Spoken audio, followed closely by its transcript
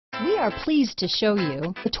We are pleased to show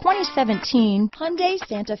you the 2017 Hyundai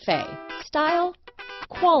Santa Fe. Style,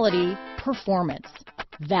 quality, performance,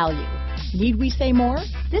 value. Need we say more?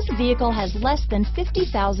 This vehicle has less than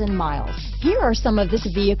 50,000 miles. Here are some of this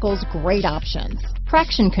vehicle's great options: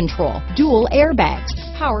 traction control, dual airbags,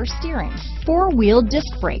 power steering, four-wheel disc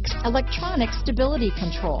brakes, electronic stability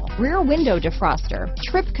control, rear window defroster,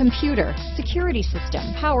 trip computer, security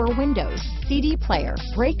system, power windows, CD player,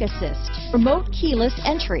 brake assist, remote keyless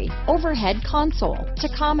entry, overhead console,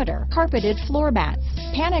 tachometer, carpeted floor mats,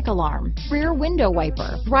 panic alarm, rear window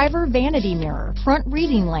wiper, driver vanity mirror, front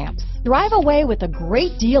reading lamps. Drive away with a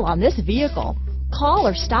great deal on this vehicle. Call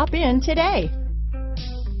or stop in today.